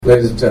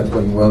Ladies and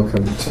gentlemen,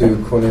 welcome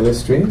to Cornelia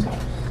Street.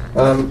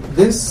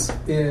 This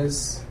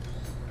is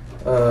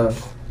the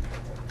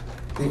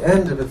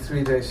end of a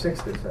 3-day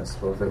Shakespeare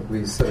festival that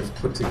we sort of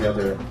put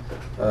together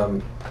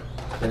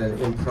in an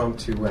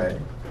impromptu way.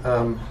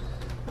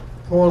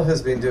 Paul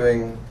has been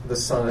doing the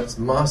sonnets,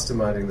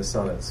 masterminding the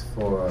sonnets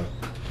for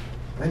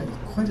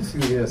quite a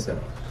few years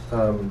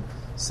now.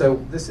 So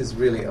this is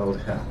really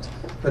old hat.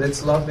 But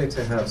it's lovely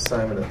to have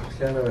Simon at the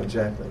piano and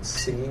Jacqueline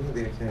singing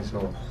the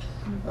occasional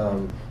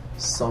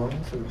song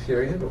from the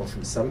period or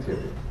from some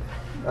period.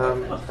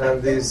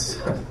 And these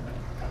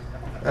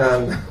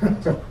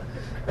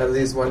and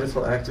these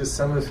wonderful actors,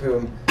 some of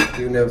whom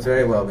you know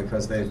very well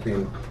because they've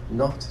been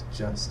not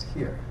just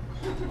here,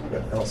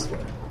 but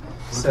elsewhere.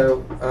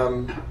 So,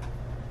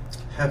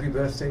 happy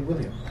birthday,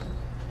 William.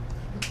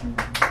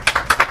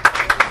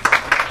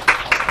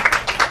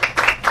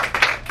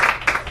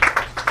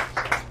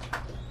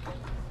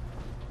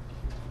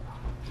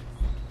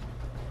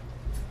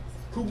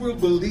 Who will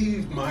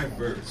believe my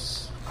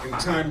verse in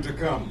time to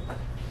come,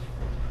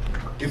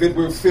 if it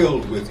were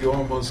filled with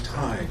your most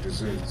high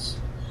deserts?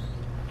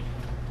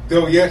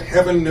 Though yet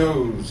heaven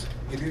knows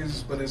it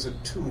is but as a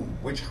tomb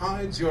which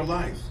hides your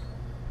life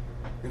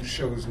and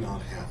shows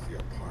not half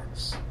your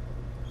parts.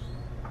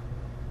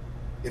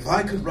 If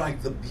I could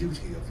write the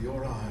beauty of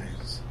your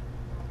eyes,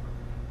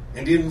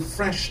 and in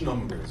fresh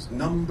numbers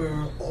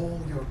number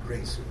all your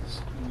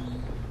graces,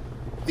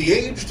 the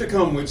age to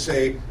come would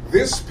say,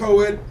 this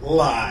poet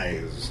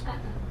lies.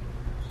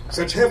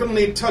 Such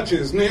heavenly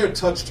touches ne'er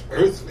touched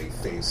earthly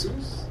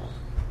faces.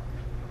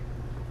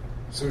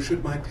 So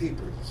should my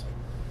papers,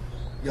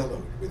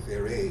 yellowed with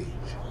their age,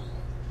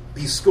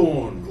 be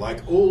scorned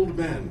like old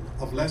men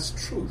of less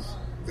truth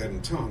than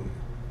tongue,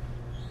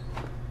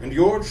 and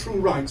your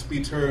true rights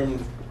be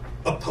termed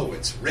a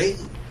poet's rage,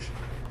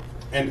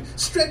 and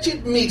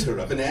stretched meter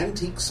of an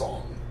antique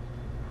song.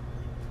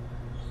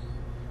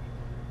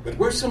 But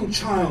were some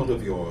child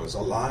of yours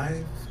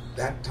alive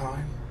that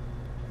time,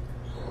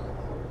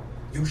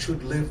 you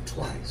should live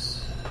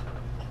twice,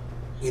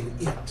 in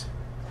it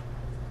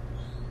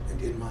and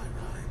in my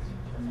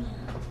rhyme.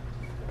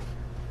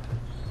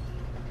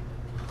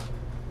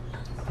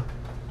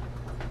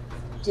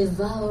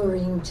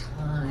 Devouring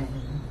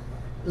time,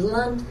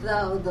 blunt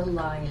thou the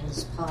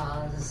lion's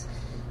paws,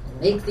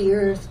 and make the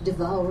earth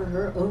devour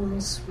her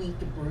own sweet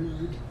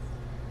brood.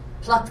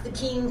 Pluck the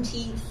keen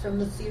teeth from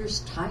the fierce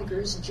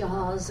tiger's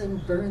jaws,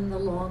 and burn the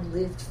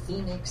long-lived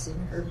phoenix in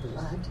her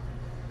blood.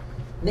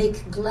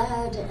 Make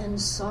glad and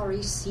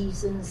sorry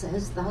seasons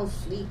as thou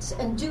fleets,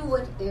 and do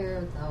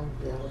whate'er thou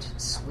wilt,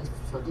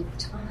 swift-footed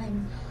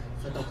time,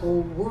 for the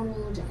whole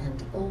world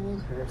and all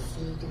her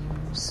fading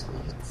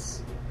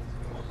sweets.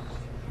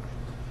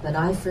 But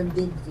I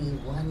forbid thee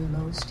one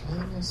most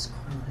heinous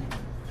crime.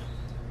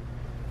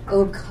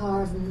 O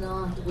carve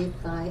not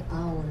with thy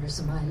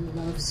hours my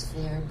love's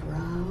fair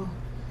brow,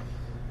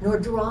 nor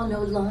draw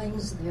no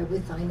lines there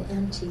with thine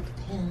antique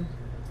pen.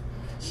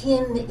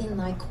 Him in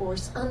thy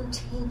course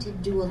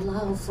untainted do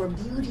allow for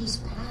beauty's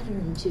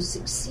pattern to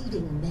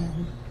succeeding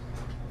men.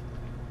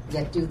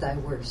 Yet do thy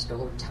worst,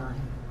 old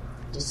time,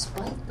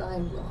 despite thy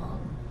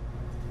wrong.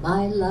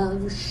 My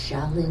love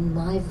shall in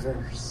my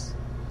verse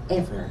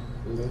ever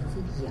live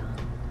young.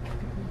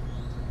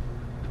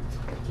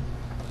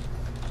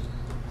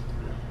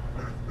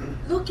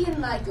 Look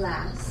in thy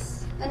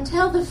glass, and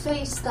tell the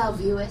face thou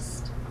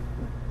viewest.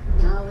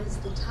 Now is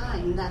the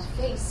time that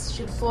face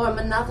should form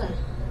another,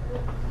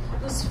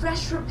 whose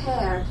fresh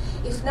repair,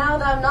 if now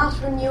thou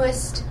not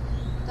renewest,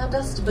 thou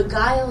dost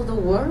beguile the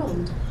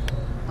world,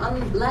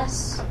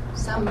 unbless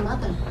some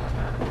mother.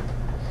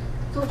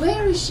 For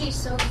where is she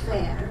so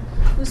fair,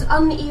 whose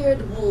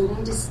uneared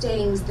womb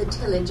disdains the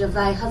tillage of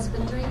thy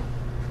husbandry?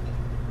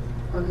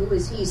 Or who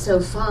is he so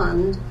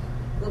fond,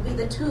 will be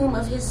the tomb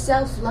of his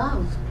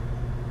self-love,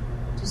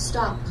 to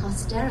stop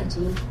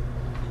posterity?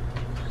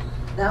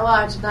 Thou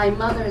art thy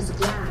mother's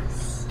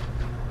glass,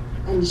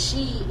 and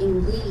she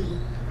in thee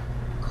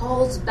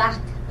calls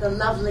back the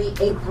lovely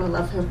April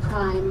of her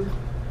prime.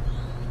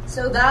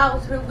 So thou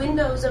through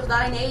windows of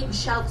thine age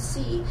shalt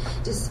see,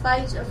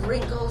 despite of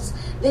wrinkles,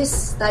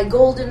 this thy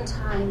golden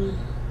time.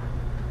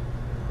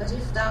 But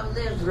if thou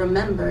live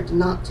remembered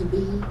not to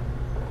be,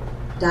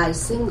 die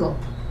single,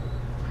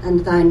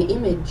 and thine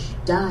image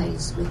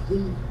dies with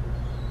thee.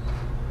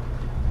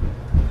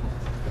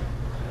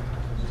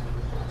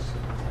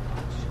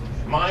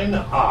 Mine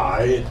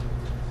eye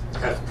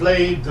hath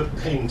played the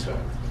painter,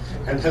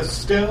 and hath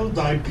stilled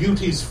thy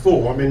beauty's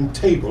form in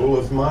table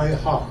of my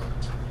heart.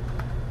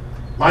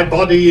 My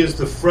body is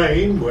the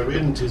frame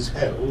wherein 'tis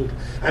held,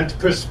 and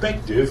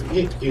perspective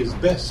it is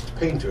best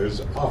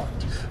painter's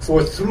art.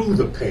 For through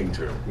the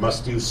painter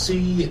must you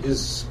see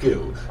his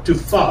skill, to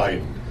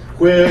find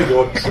where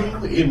your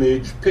true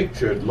image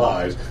pictured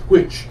lies,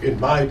 which in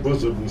my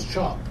bosom's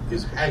shop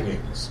is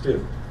hanging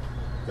still,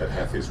 that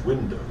hath his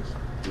windows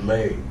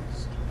glazed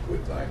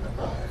with thine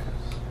eyes.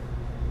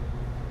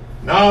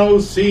 Now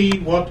see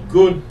what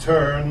good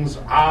turns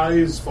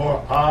eyes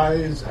for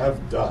eyes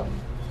have done.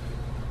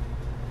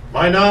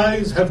 Mine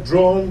eyes have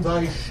drawn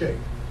thy shape,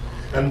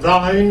 and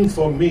thine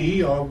for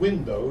me are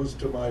windows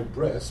to my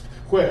breast,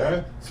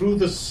 where through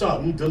the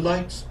sun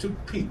delights to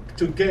peep,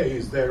 to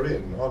gaze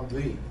therein on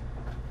thee.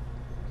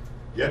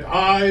 Yet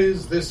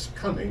eyes this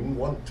cunning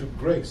want to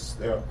grace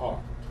their art.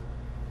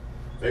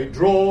 They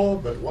draw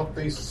but what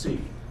they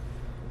see,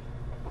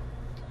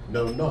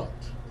 know not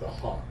the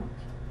heart.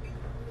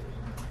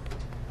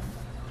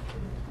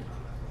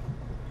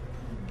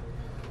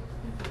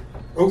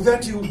 Oh,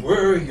 that you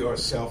were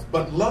yourself,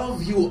 but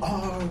love you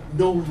are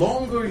no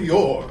longer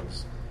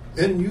yours,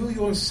 then you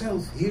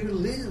yourself here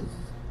live.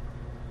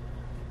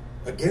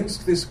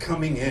 Against this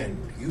coming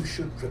end you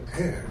should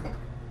prepare,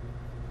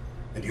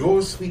 and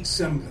your sweet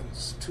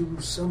semblance to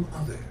some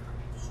other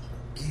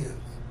give.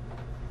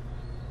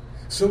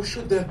 So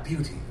should that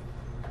beauty,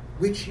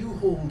 which you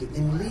hold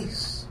in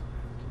lease,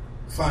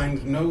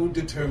 find no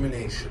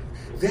determination.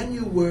 Then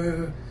you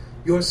were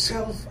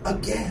yourself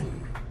again,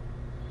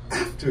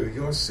 after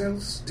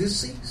yourself's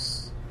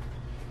decease,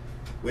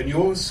 when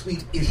your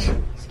sweet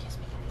issue,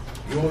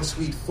 your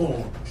sweet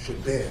form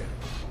should bear.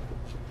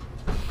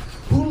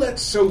 Who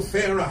lets so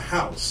fair a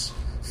house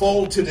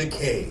fall to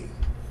decay,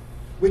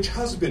 which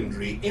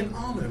husbandry in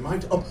honor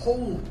might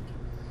uphold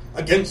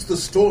against the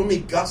stormy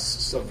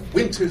gusts of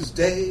winter's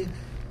day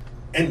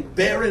and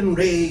barren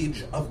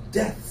rage of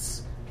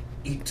death's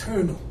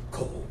eternal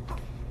cold?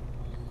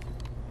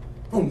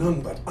 Oh,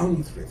 none but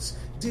unthrifts,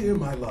 dear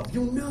my love,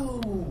 you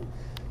know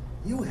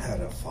you had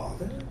a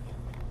father.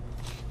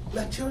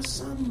 Let your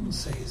son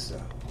say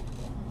so.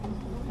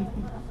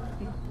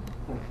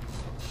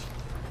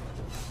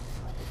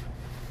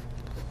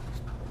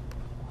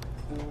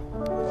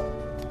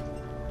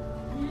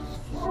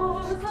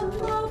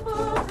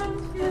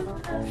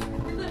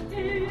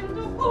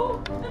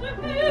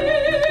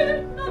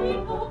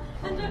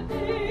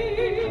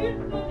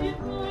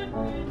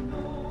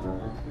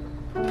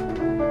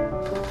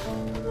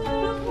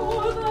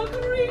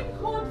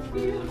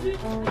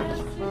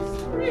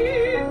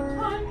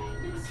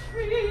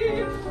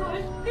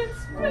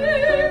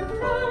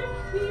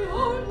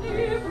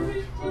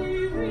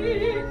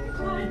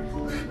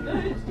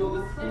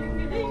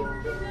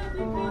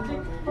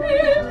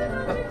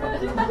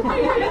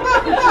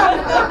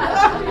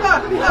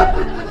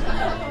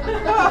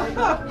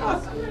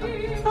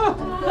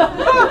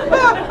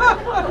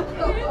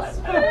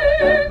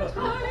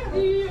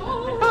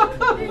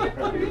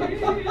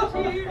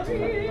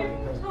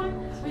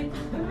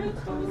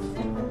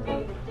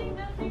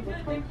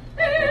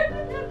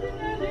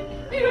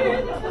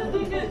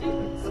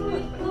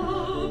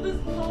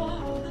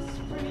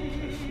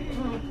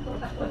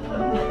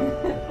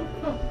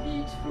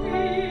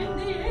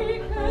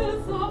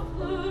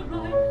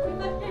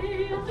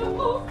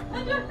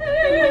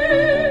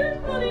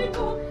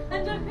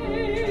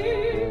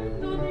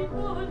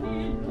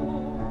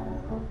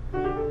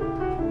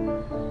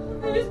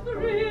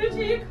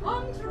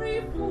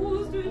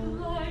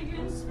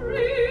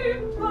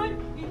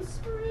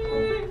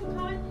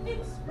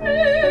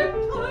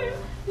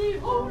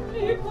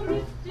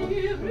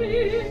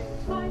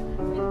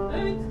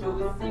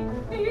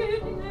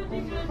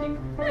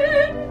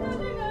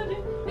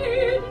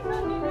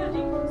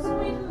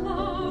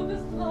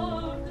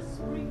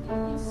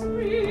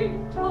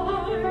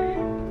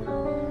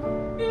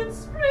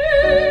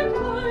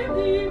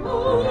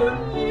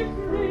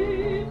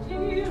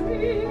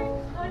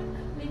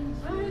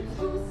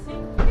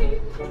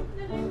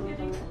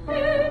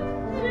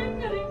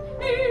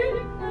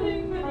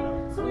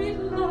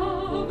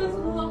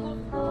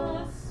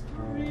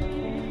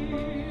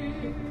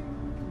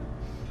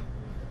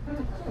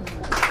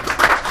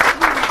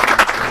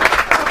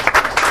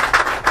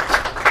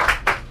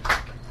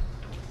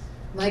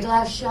 My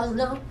glass shall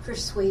not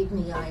persuade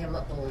me I am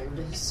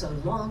old, so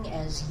long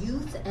as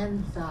youth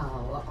and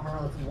thou are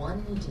of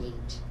one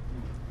date.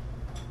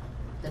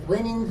 That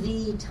when in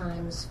thee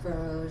time's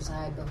furrows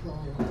I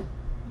behold,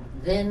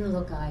 then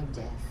look I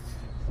death,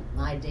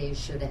 my days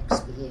should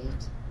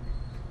expiate.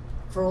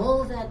 For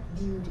all that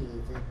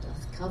beauty that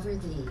doth cover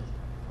thee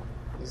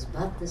is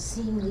but the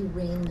seemly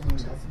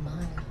raiment of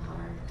my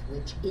heart,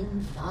 which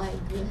in thy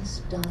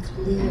breast doth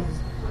live,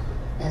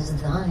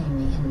 as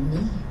thine in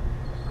me.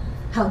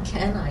 How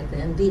can I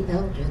then be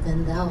elder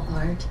than thou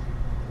art?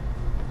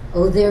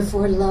 O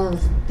therefore,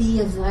 love, be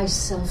of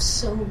thyself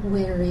so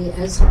wary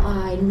as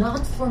I,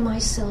 not for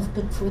myself,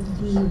 but for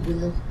thee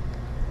will,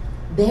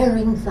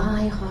 bearing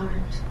thy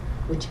heart,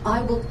 which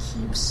I will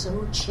keep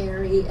so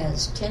chary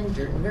as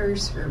tender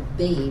nurse her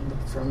babe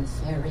from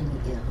faring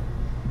ill.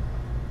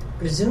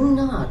 Presume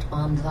not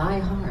on thy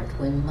heart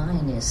when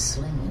mine is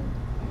slain.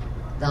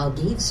 Thou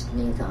gavest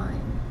me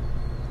thine,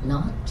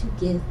 not to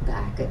give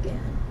back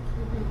again.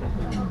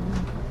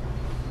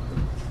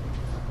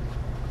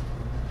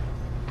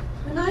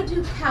 When I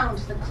do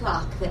count the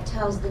clock that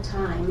tells the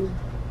time,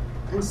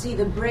 and see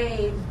the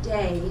brave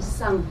day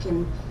sunk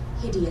in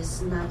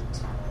hideous night,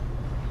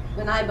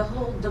 when I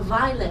behold the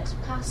violet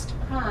past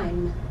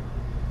prime,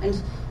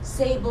 and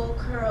sable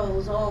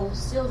curls all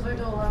silvered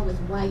o'er with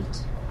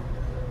white,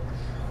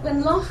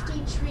 When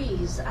lofty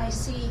trees I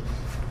see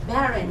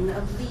barren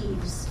of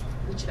leaves,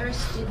 which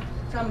erst did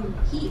from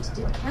heat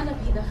did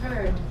canopy the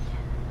herd,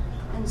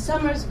 and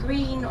summer's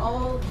green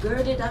all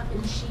girded up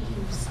in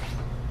sheaves,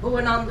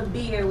 borne on the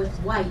bier with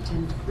white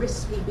and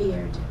bristly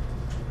beard.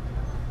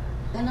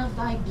 Then of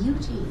thy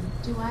beauty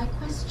do I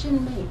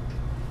question make,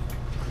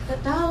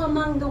 that thou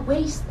among the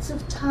wastes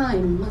of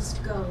time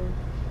must go,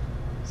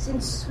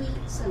 since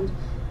sweets and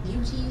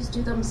beauties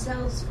do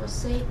themselves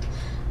forsake,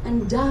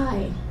 and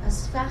die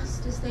as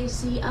fast as they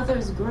see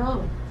others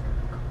grow.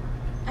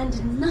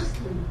 And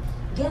nothing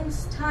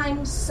 'gainst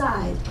time's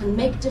scythe can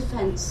make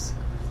defense,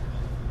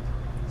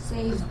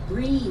 save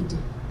breed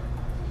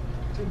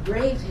to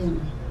brave him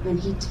when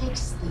he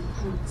takes thee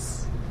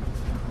hence.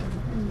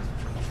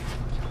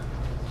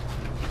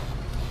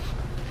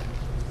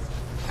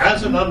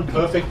 As an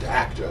unperfect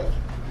actor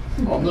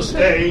on the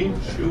stage,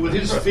 who with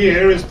his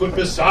fear is put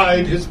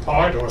beside his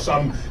part, or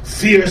some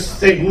fierce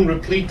thing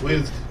replete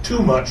with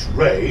too much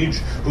rage,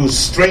 whose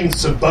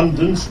strength's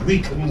abundance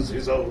weakens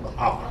his own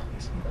heart,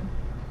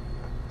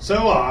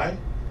 so I,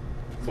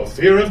 for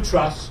fear of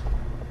trust,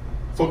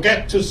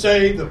 forget to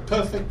say the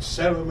perfect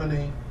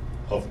ceremony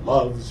of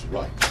love's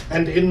rite,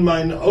 and in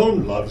mine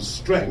own love's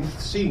strength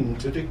seem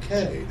to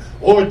decay,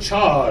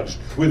 o'ercharged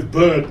with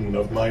burden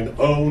of mine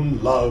own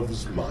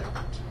love's might.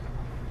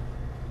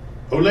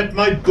 O let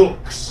my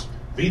books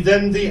be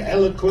then the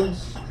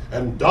eloquence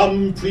and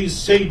dumb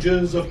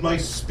presages of my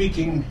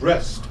speaking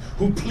breast,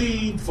 who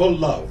plead for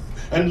love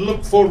and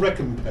look for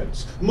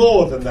recompense,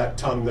 more than that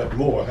tongue that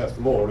more hath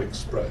more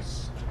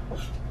expressed.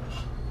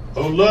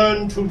 O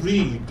learn to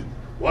read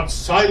what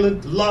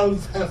silent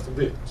love hath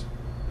writ,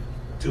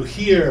 to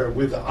hear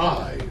with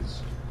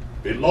eyes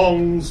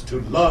belongs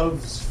to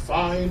love's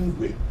fine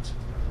wit.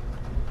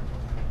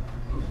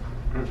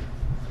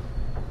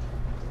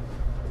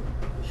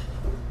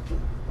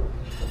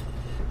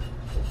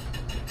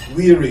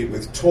 Weary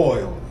with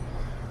toil,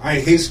 I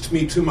haste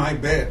me to my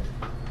bed,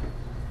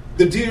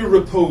 the dear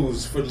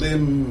repose for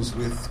limbs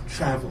with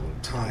travel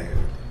tired.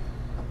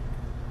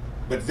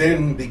 But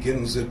then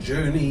begins a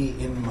journey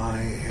in my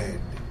head,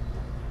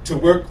 to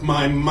work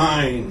my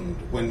mind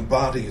when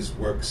body's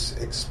work's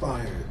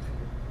expired.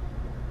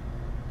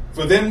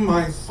 For then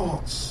my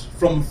thoughts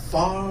from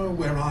far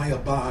where I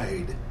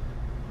abide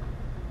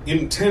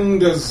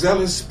intend a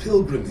zealous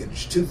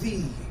pilgrimage to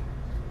thee,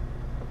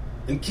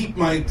 and keep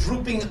my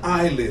drooping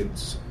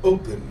eyelids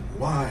open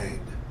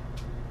wide,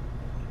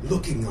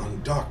 looking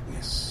on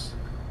darkness,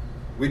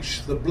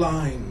 which the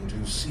blind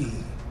do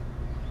see,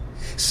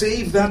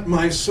 save that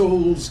my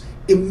soul's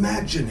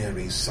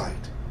imaginary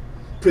sight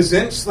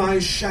presents thy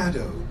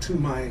shadow to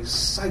my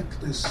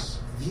sightless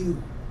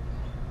view,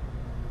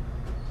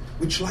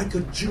 which like a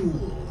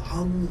jewel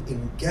hung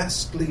in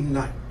ghastly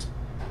night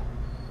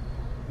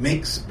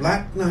makes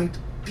black night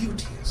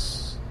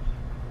beauteous,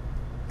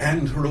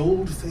 and her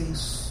old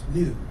face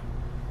new.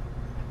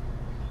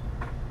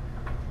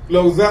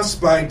 Lo, thus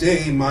by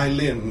day my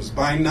limbs,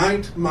 by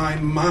night my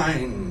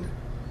mind,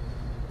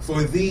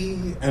 for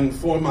thee and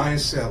for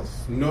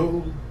myself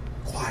no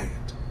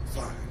quiet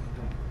find.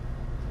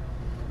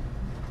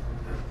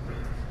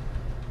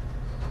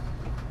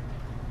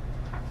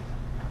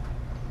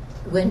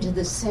 When to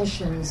the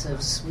sessions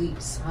of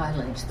sweet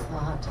silent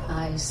thought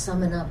I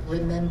summon up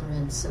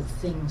remembrance of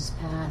things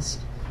past,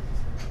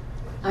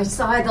 I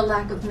sigh the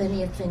lack of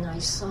many a thing I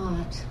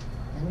sought,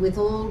 and with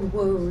old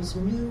woes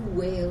new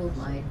wail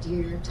my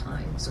dear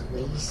time's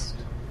waste.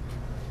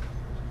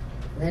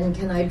 Then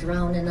can I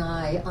drown an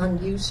eye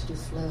unused to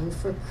flow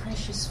for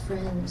precious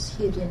friends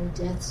hid in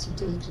death's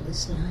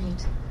dateless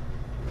night,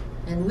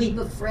 and weep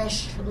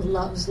afresh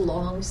love's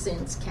long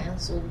since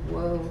cancelled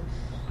woe,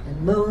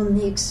 and moan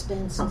the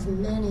expense of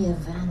many a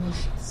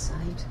vanished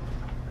sight.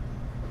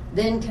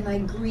 Then can I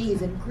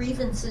grieve at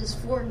grievances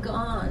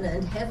foregone,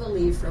 and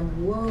heavily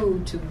from woe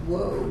to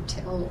woe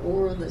tell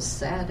o'er the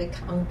sad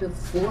account of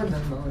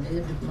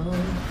forebemoaned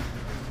moan,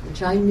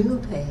 which I knew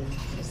paid,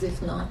 as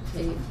if not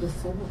paid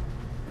before.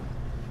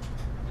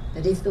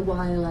 But if the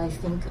while I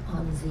think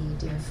on thee,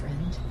 dear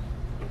friend,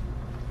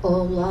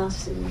 all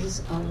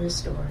losses are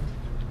restored,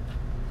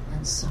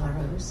 and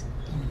sorrows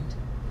end.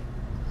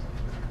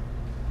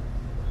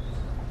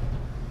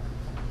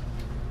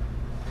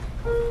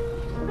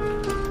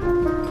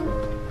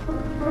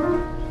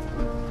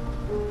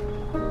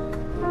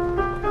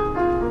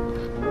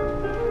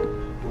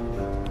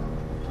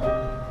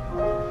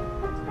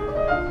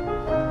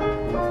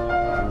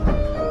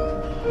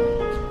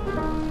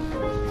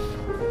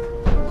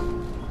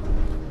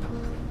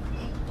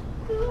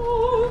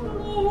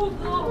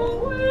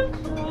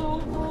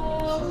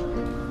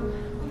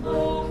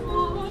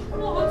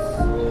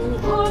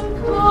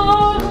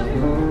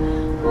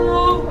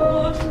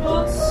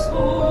 Not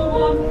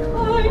so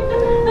unkind.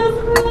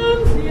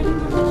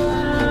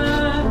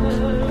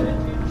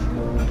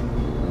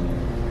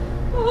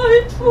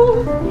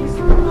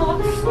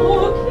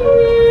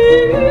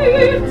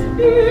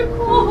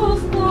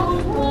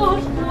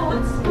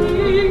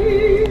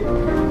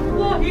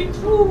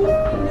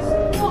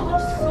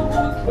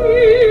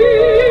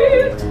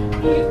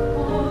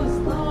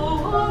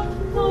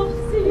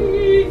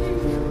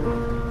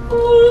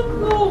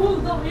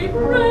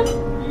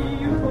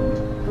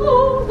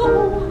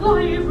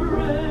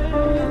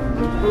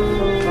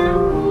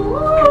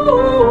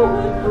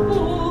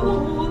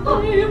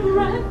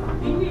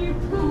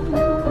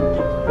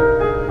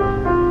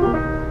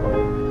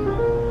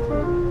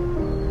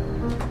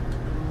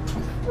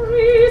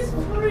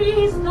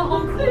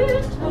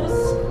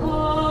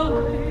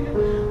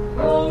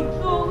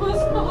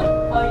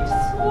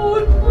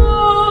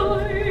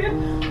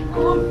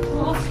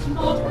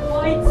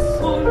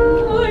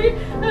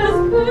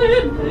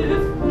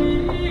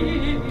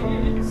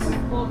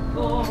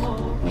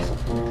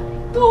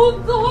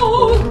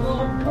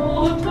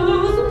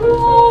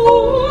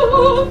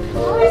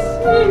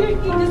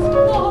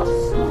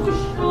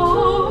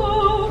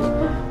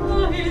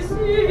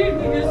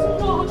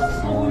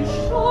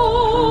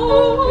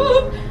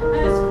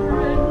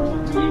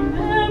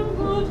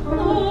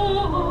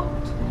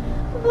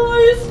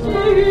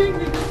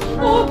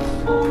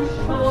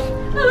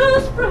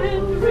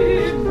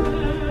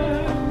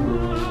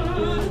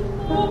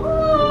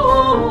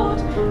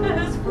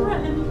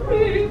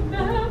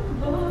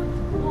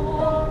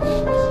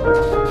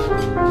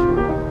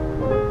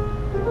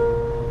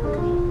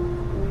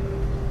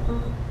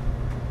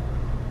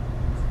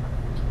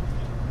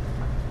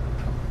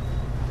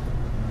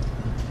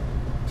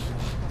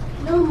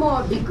 No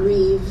more be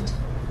grieved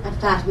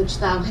at that which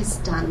thou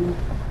hast done.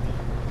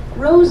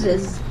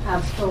 Roses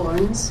have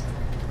thorns,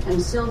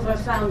 and silver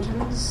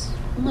fountains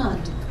mud.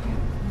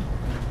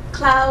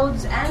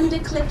 Clouds and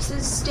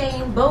eclipses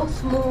stain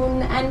both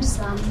moon and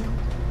sun,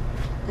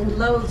 and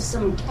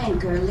loathsome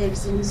canker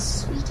lives in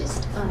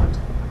sweetest bud.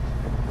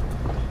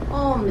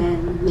 All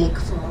men make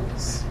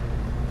faults,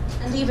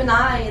 and even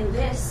I in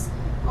this,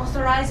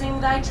 authorizing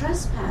thy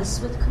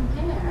trespass with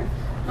compare,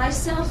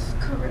 myself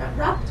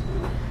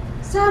corrupting,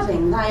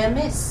 salving thy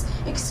amiss,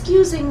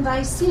 excusing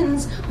thy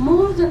sins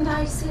more than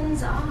thy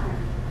sins are.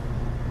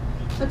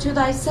 But to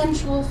thy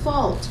sensual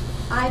fault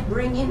I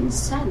bring in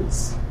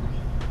sense.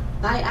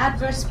 Thy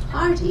adverse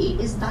party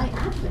is thy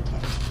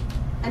advocate,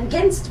 and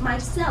 'gainst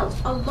myself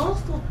a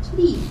lawful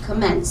plea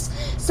commence.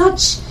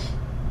 Such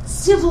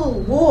civil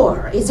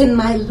war is in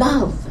my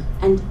love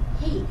and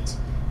hate,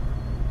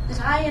 that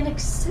I an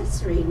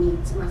accessory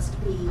needs must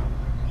be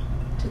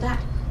to that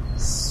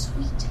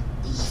sweet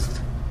beef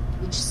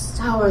which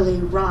sourly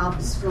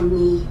robs from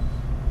me.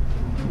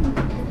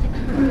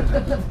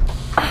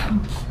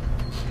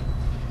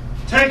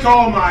 Take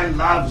all my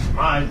love,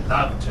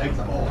 take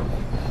them all.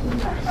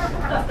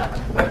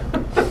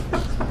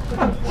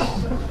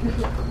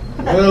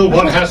 Well,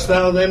 what hast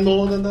thou then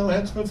more than thou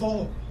hadst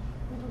before?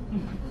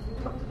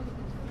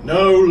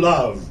 No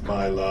love,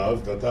 my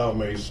love, that thou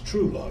mayst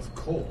true love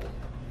call.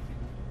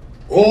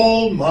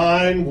 All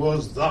mine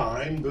was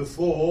thine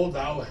before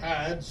thou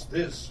hadst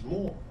this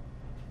more.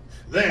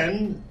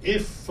 Then,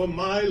 if for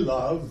my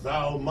love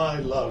thou my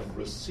love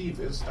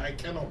receivest, I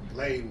cannot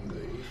blame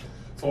thee,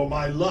 for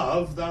my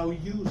love thou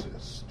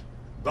usest,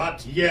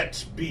 but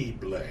yet be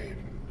blamed.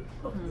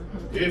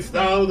 If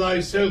thou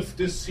thyself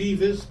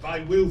deceivest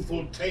by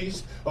wilful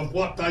taste of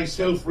what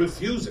thyself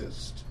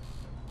refusest,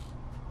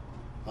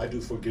 I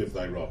do forgive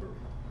thy robbery,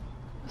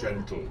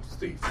 gentle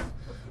thief,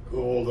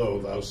 although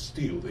thou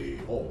steal thee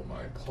all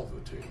my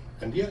poverty.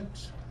 And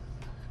yet,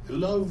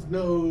 love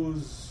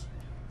knows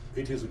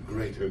it is a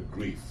greater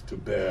grief to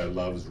bear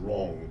love's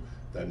wrong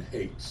than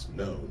hate's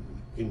known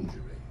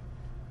injury.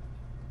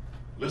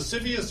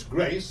 Lascivious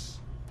grace,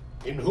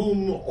 in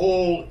whom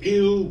all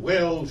ill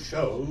well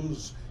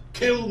shows,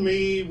 kill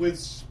me with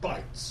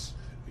spites,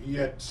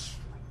 yet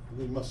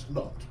we must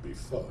not be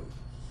foes.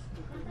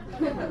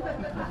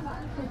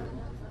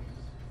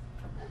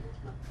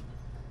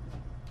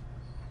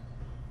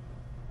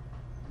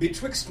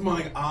 Betwixt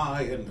my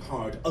eye and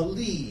heart a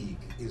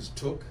league is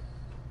took,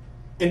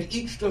 and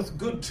each doth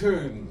good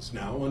turns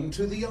now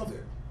unto the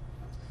other.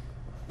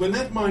 When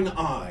that mine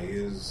eye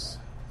is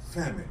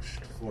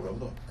famished for a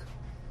look,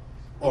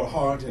 or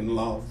heart in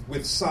love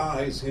with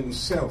sighs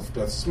himself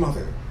doth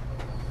smother,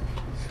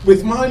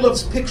 with my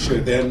love's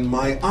picture then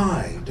my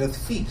eye doth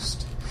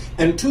feast,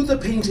 and to the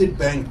painted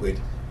banquet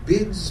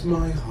bids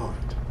my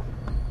heart.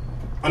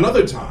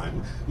 Another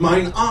time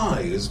mine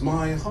eye is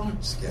my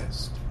heart's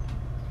guest,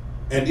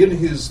 and in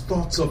his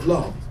thoughts of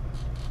love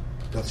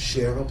doth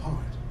share a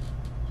part.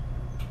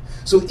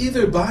 So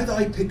either by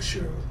thy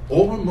picture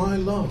or my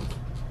love,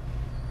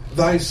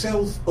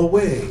 thyself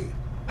away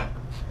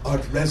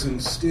art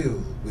resoned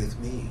still with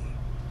me,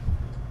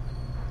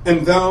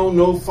 and thou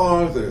no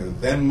farther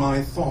than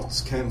my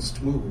thoughts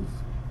canst move,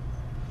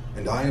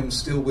 and I am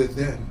still with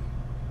them,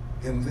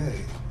 and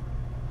they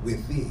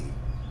with thee.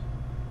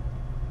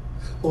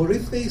 Or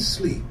if they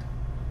sleep,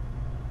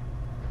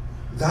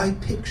 thy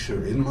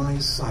picture in my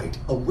sight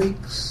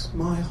awakes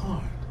my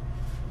heart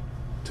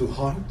to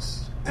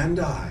hearts and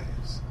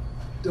eyes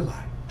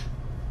delight.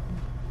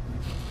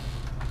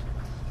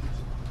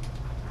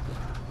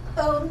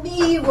 Oh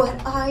me, what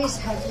eyes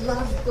have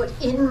love put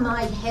in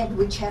my head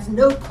which have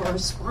no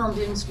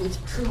correspondence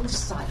with true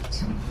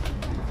sight.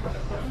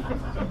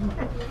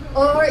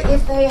 Or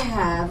if they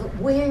have,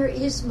 where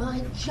is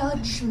my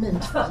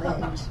judgment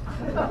fled?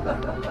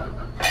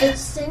 That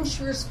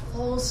censures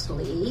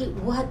falsely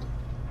what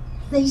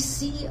they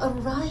see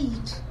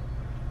aright.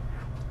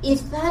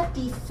 If that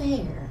be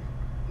fair,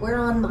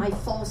 whereon my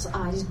false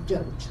eyes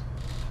dote,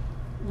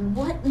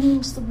 what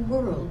means the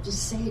world to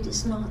say it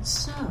is not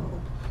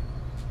so?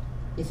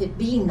 If it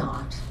be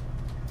not,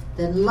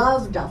 then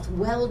love doth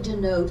well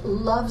denote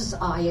love's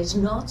eye is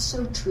not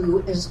so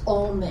true as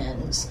all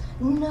men's.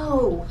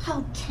 No,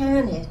 how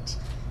can it?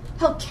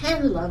 How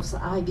can love's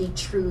eye be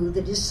true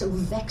that is so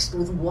vexed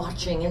with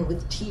watching and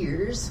with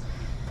tears?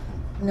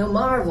 No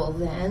marvel,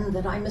 then,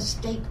 that I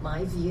mistake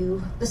my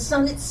view. The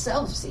sun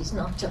itself sees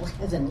not till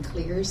heaven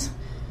clears.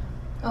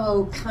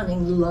 O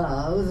cunning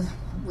love,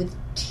 with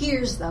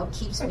tears thou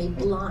keep'st me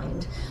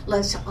blind,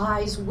 lest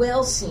eyes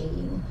well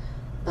seeing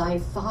thy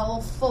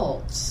foul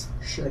faults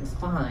should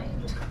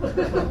find.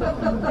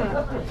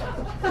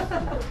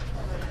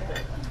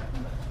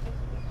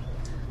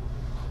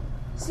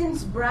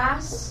 Since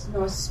brass,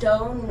 nor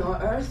stone, nor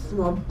earth,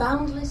 nor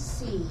boundless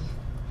sea,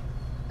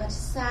 but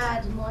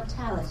sad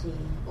mortality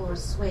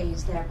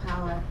o'ersways their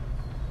power,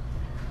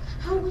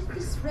 how with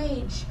this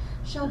rage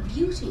shall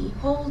beauty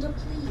hold a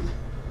plea,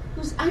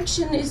 whose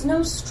action is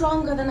no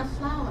stronger than a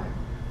flower?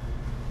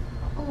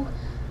 Oh,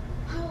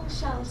 how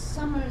shall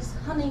summer's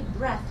honey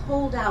breath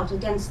hold out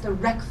against the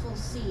wreckful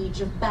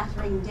siege of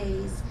battering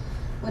days,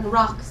 when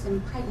rocks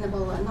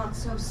impregnable are not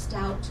so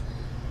stout,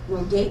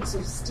 nor gates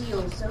of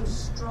steel so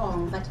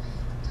strong, but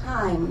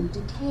time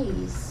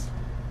decays?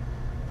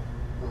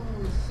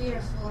 Oh,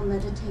 fearful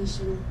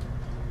meditation!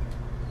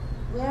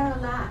 Where,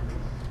 alack,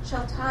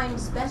 shall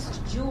time's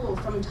best jewel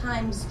from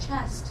time's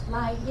chest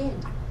lie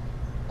hid?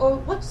 Or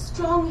what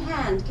strong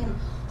hand can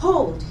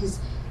hold his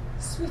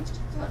swift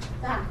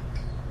foot back?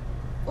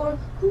 Or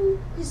who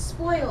his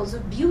spoils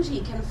of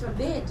beauty can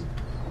forbid?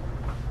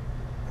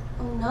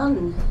 Oh,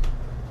 none,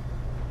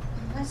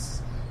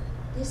 unless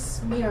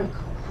this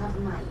miracle have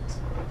might,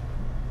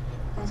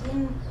 that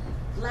in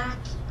black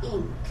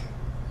ink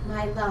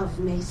my love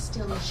may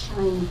still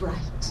shine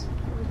bright.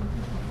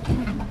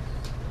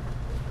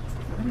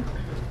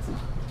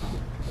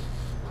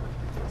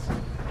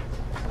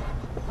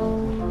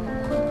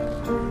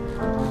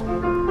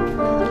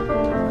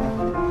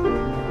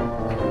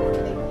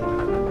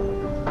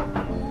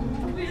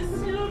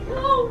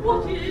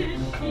 What is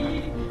she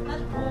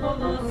that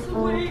all us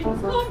waits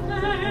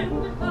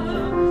commend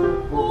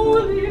her?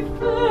 Holy,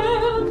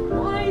 fair, and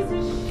wise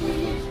is she,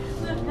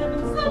 the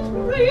heavens that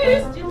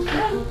raised in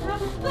her,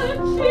 that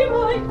she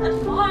might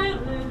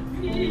admired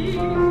be.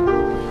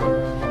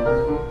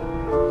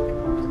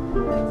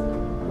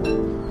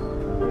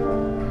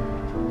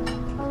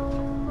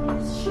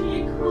 Is she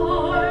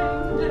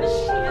kind, as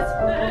she is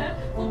fair,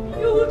 for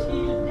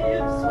beauty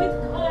lives with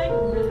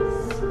kindness?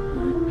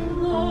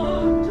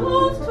 Love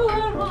doth to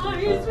her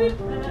eyes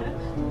repair,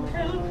 to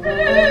help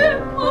him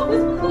of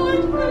his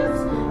blindness,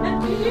 and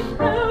be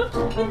helped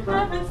in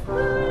heaven's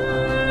there.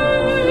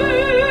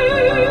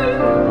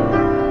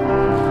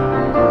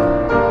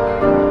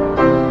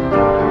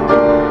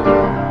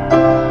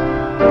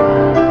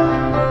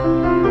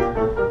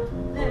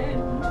 Then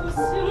to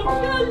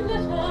Sylvia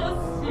let us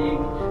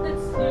sing, that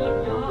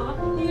Sylvia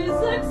is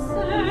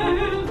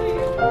excelling.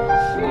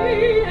 She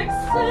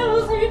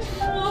excels each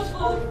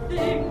mortal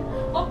thing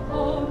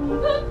upon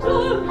the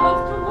dull of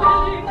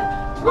dwelling.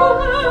 To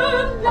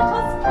her let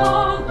us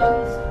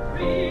garlands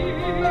bring.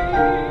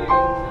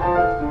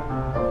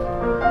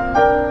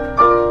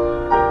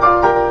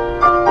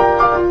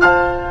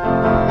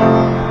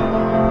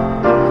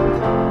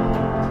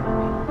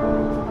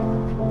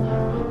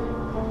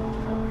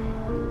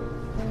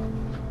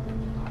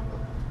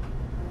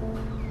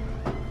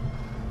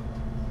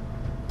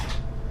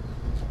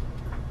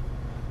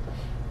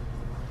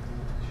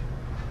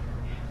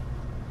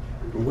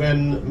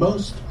 When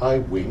most I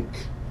wink,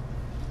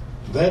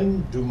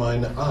 then do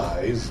mine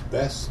eyes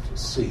best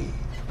see.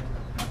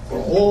 For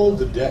all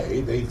the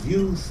day they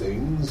view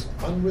things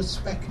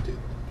unrespected.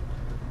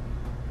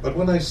 But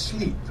when I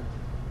sleep,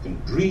 in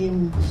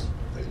dreams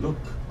they look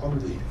on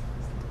thee,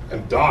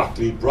 and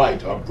darkly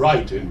bright are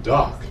bright in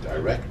dark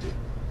directed.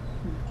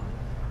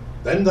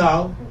 Then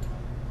thou,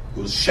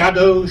 whose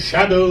shadow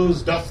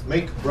shadows doth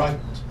make bright,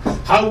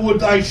 how would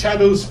thy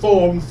shadow's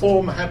form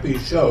happy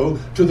show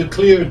to the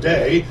clear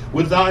day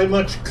with thy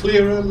much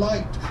clearer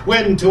light,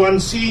 when to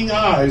unseeing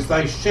eyes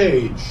thy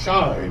shade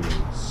shines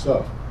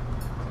so?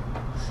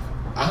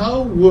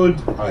 How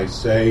would, I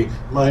say,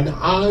 mine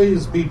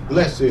eyes be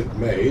blessed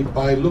made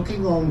by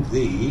looking on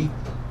thee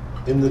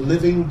in the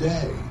living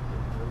day,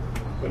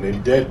 when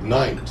in dead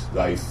night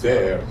thy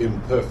fair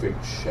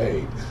imperfect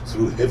shade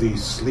through heavy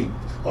sleep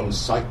on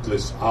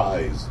sightless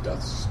eyes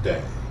doth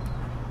stay?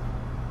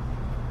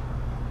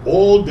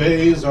 All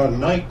days are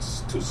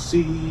nights to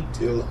see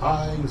till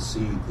I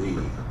see thee,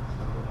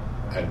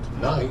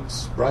 and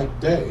nights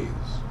bright days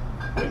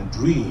when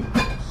dreams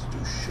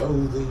do show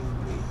thee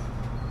me.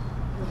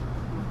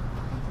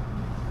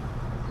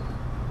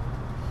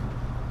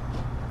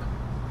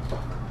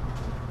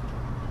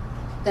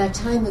 That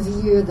time of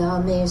year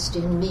thou mayst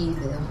in me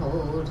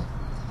behold,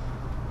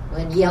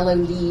 when yellow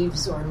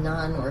leaves or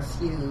none or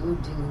few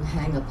do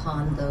hang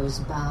upon those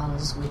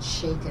boughs which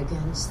shake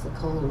against the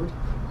cold,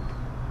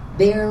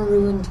 bare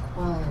ruined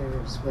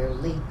choirs where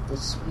late the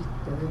sweet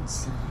birds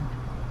sang.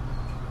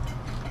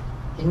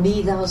 In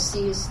me thou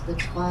seest the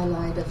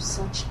twilight of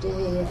such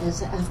day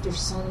as after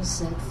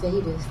sunset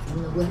fadeth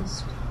in the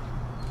west,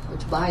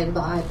 which by and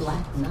by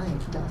black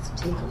night doth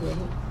take away,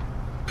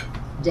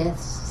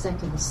 death's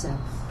second self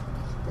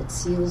that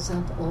seals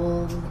up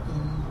all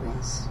in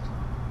rest.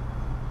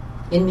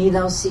 In me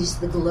thou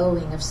seest the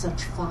glowing of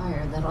such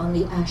fire that on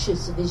the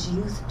ashes of his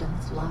youth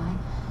doth lie,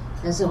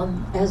 as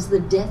the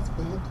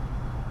deathbed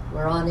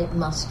whereon it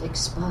must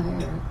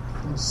expire,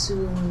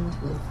 consumed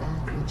with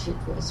that which it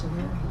was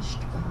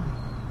nourished by.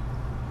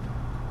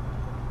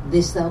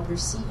 This thou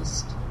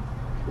perceivest,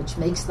 which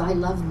makes thy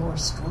love more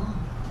strong,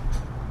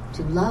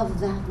 to love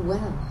that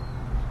well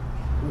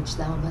which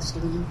thou must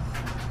leave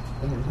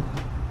ere long.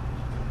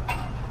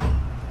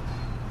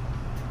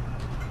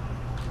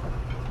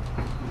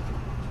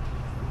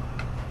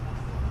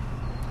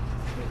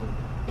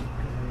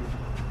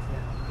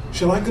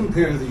 Shall I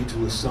compare thee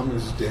to a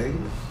summer's day?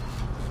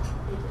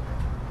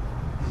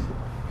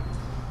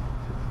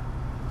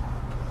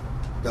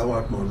 Thou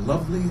art more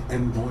lovely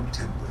and more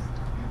temperate.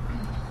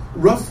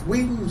 Rough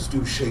winds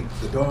do shake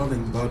the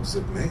darling buds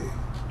of May,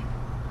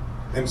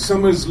 and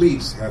summer's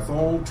lease hath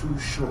all too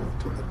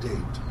short a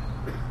date.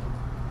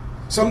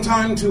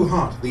 Sometime too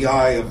hot the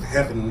eye of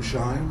heaven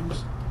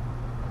shines,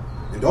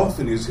 and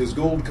often is his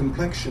gold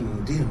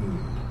complexion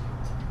dimmed,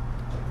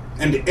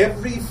 and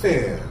every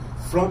fair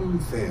from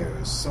fair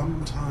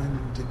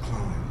sometime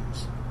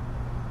declines,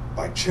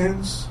 by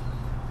chance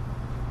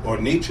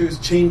or nature's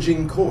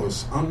changing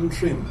course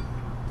untrimmed.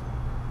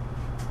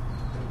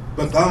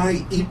 But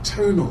thy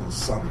eternal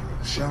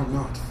summer shall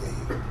not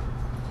fade,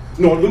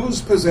 nor lose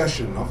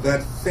possession of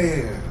that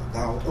fair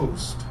thou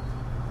owest,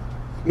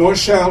 nor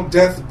shall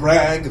death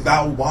brag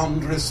thou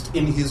wanderest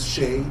in his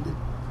shade,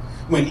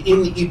 when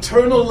in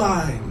eternal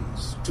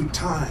lines to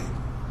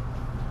time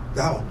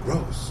thou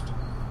growest.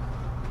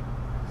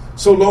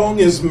 So long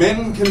as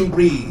men can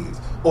breathe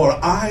or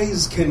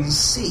eyes can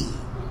see,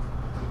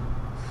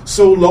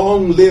 so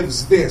long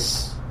lives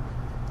this,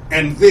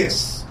 and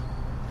this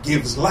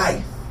gives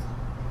life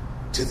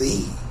to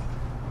thee.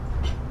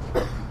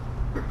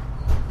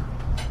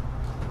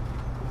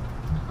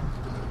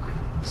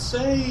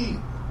 Say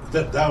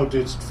that thou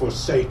didst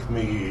forsake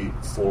me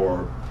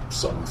for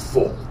some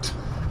fault,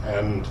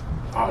 and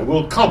I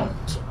will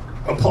comment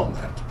upon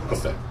that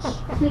offense.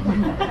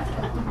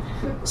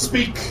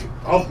 Speak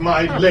of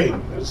my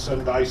lameness,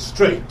 and I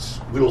straight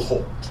will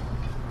halt,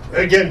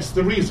 against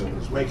the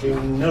reasons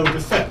making no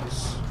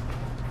defense.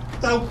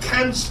 Thou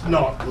canst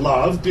not,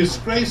 love,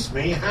 disgrace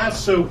me half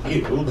so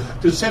ill,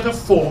 to set a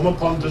form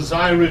upon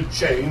desired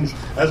change,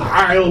 as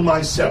I'll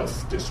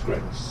myself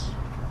disgrace.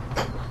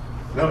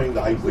 Knowing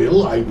thy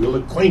will, I will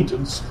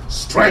acquaintance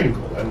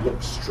strangle and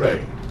look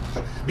strange,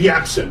 be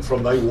absent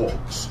from thy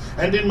walks,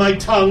 and in my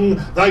tongue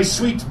thy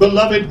sweet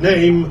beloved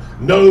name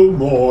no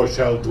more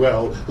shall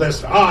dwell,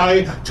 lest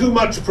I, too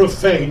much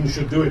profane,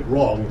 should do it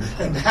wrong,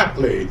 and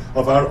haply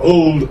of our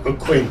old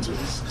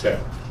acquaintance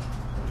tell.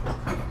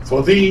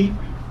 For thee,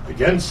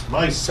 against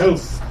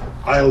myself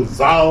I'll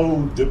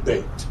vow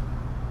debate,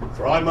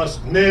 for I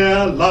must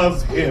ne'er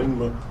love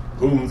him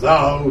whom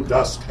thou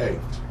dost hate.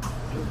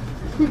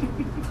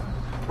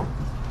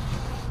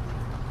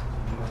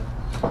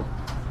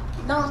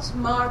 Not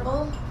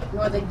marble,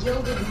 nor the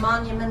gilded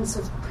monuments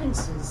of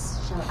princes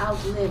shall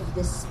outlive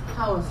this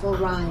powerful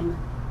rhyme.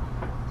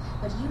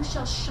 But you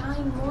shall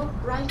shine more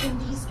bright in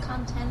these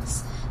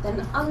contents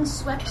than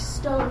unswept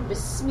stone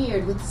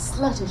besmeared with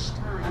sluttish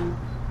time.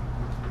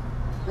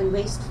 When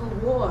wasteful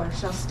war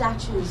shall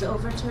statues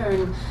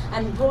overturn,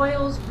 and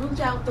broils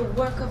root out the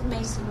work of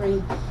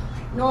masonry,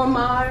 nor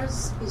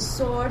Mars his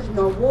sword,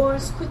 nor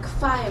war's quick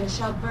fire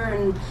shall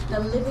burn the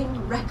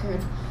living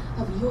record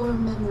of your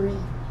memory.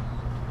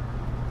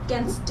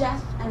 Against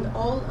death and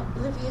all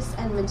oblivious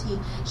enmity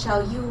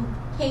shall you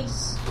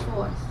pace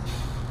forth.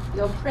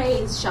 Your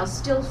praise shall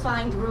still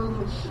find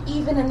room,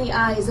 even in the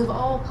eyes of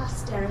all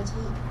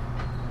posterity,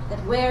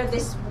 that wear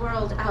this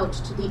world out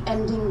to the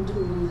ending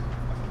doom.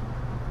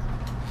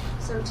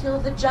 So till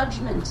the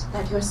judgment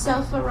that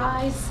yourself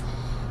arise,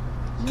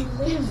 you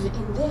live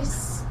in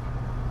this,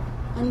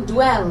 and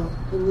dwell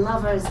in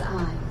lovers'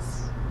 eyes.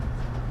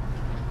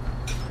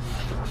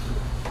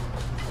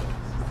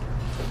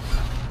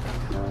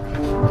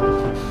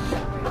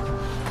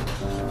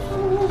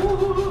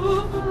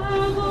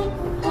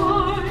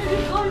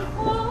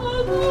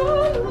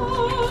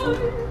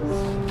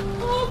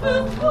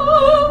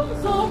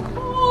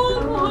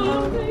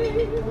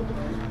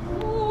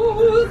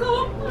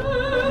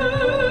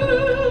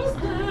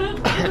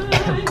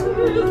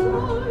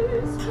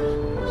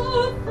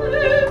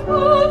 Nothing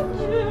of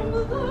him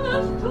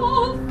that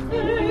doth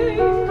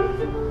say.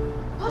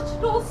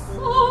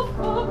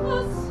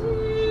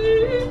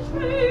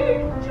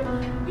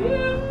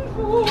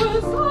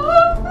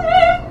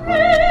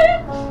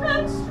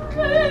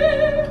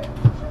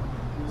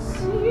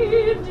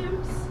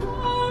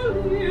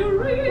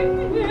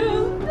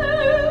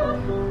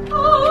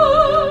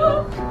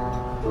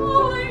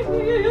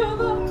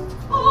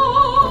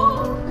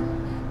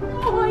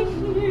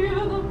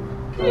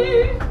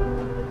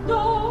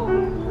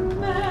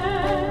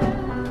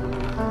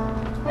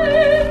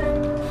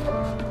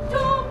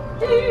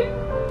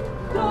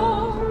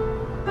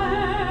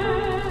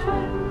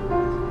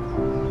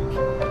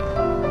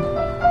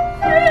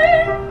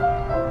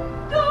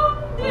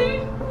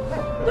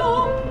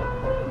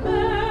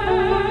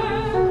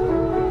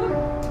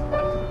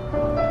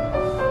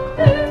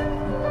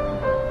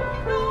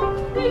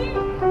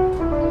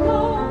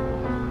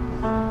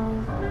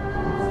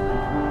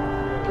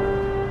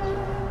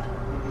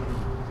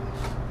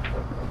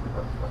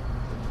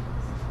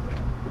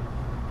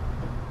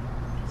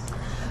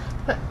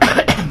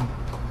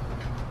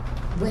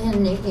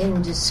 When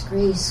in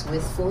disgrace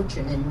with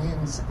fortune in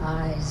men's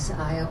eyes,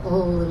 I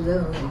all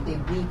alone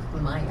beweep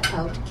my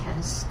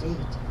outcast state,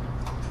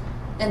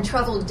 and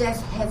trouble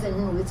deaf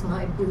heaven with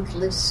my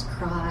bootless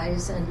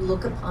cries, and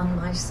look upon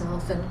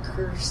myself and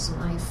curse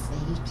my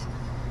fate,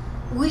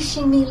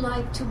 wishing me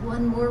like to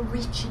one more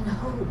rich in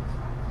hope,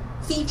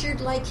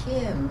 featured like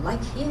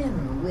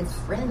him with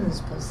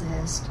friends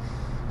possessed,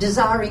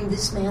 desiring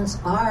this man's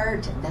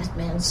art and that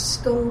man's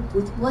scope,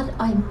 with what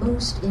I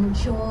most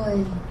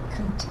enjoy,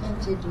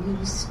 contented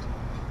least.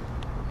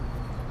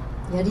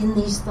 Yet in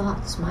these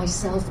thoughts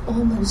myself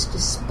almost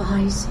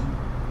despising,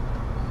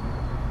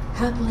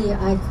 haply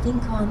I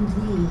think on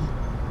thee,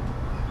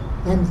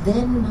 and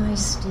then my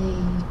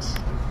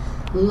state,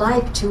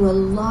 like to a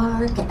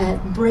lark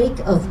at break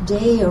of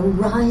day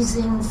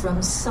arising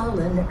from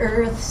sullen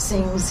earth,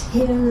 sings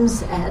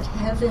hymns at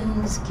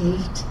heaven's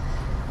gate.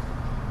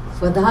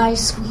 For thy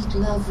sweet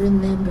love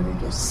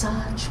remembered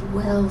such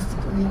wealth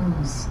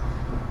brings,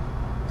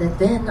 that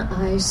then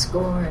I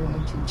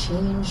scorn to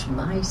change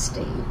my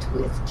state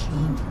with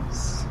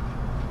kings.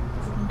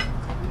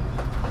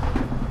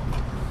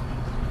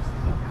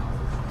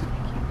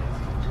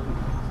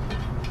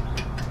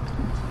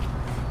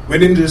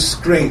 When in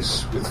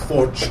disgrace with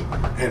fortune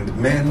and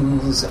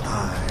men's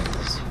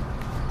eyes,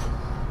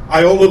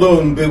 I all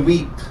alone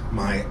beweep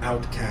my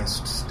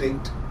outcast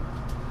state,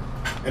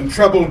 and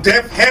trouble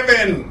deaf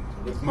heaven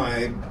with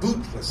my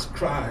bootless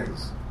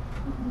cries,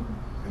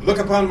 and look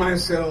upon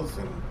myself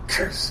and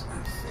curse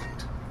my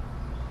fate,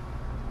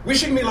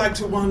 wishing me like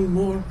to one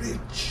more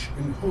rich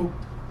in hope,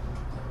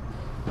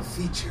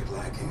 featured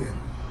like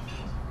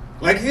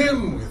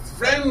him with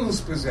friends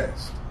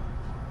possessed,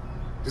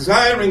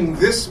 desiring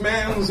this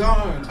man's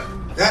art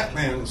and that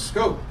man's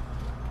scope,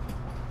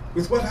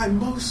 with what I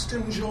most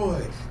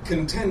enjoy,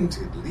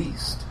 contented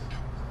least.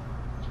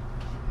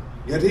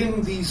 Yet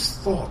in these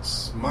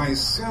thoughts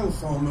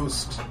myself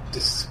almost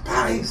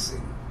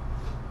despising,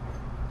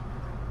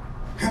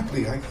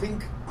 haply I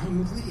think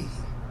on thee,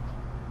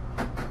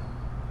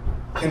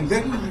 and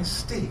then my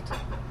state,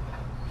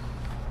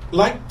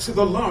 like to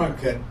the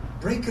lark at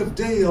break of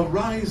day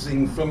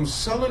arising from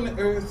sullen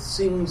earth,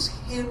 sings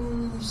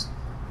hymns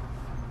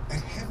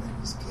at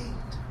heaven's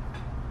gate.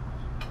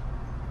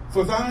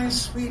 For thy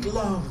sweet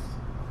love,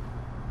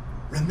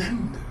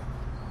 remember,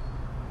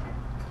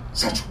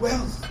 such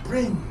wealth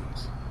brings,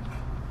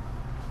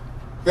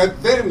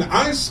 that then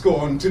I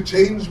scorn to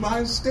change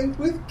my state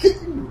with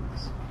kings.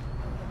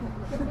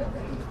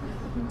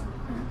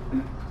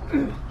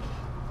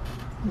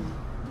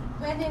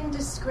 When in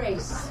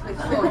disgrace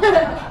with fortune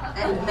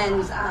and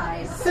men's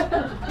eyes,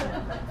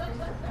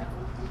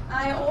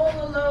 I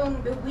all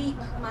alone beweep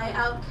my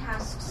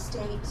outcast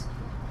state,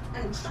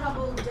 and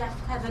trouble deaf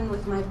heaven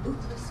with my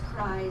bootless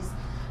cries,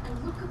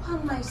 and look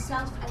upon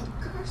myself and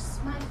curse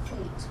my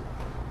fate,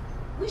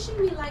 wishing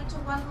me like to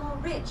one more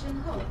rich in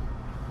hope,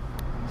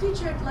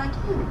 featured like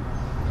him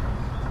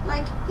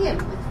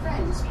with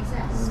friends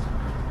possessed,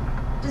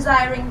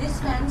 desiring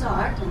this man's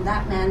art and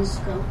that man's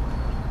scope,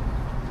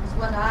 is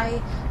what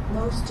I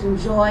most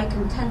enjoy,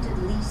 contented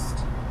least.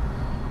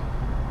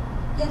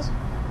 Yet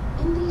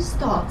in these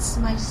thoughts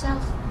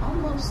myself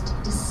almost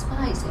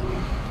despising,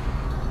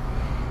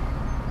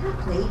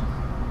 haply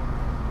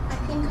I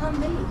think on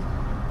thee,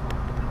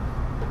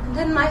 and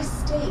then my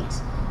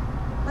state,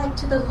 like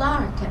to the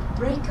lark at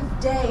break of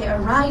day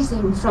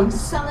arising from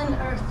sullen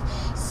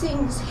earth,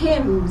 sings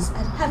hymns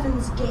at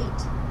heaven's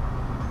gate.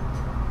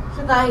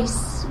 For thy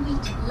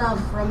sweet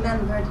love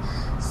remembered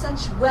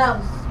such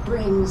wealth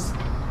brings,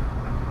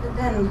 that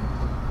then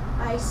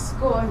I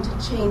scorn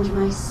to change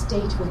my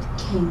state with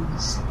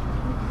kings.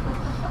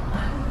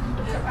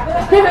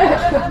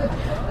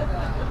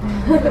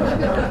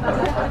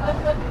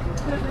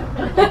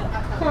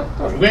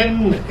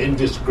 When in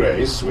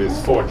disgrace with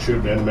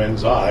fortune and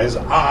men's eyes,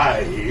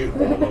 I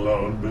all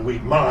alone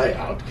beweep my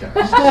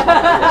outcast,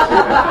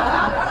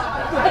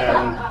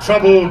 and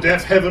trouble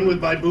deaf heaven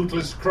with my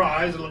bootless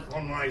cries, look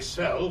on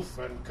myself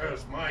and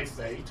curse my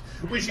fate,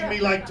 wishing me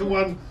like to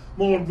one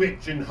more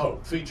rich in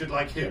hope, featured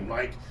like him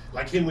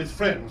with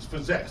friends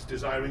possessed,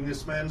 desiring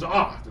this man's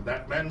art and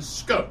that man's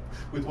scope,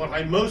 with what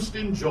I most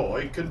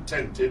enjoy,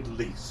 contented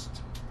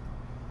least.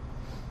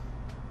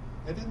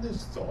 Yet in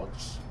these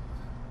thoughts,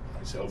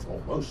 myself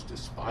almost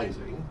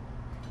despising,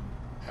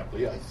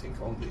 haply I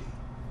think on thee,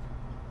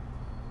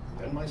 and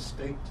then my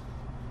state,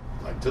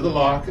 like to the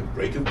lark at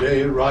break of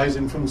day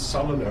arising from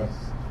sullen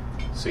earth,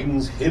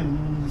 sings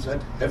hymns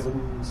at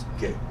heaven's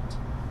gate.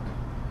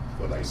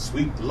 For thy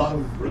sweet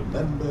love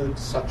remembered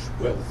such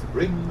wealth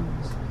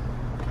brings,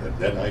 that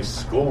then I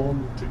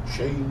scorn to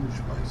change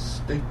my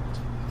state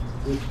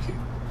with kings.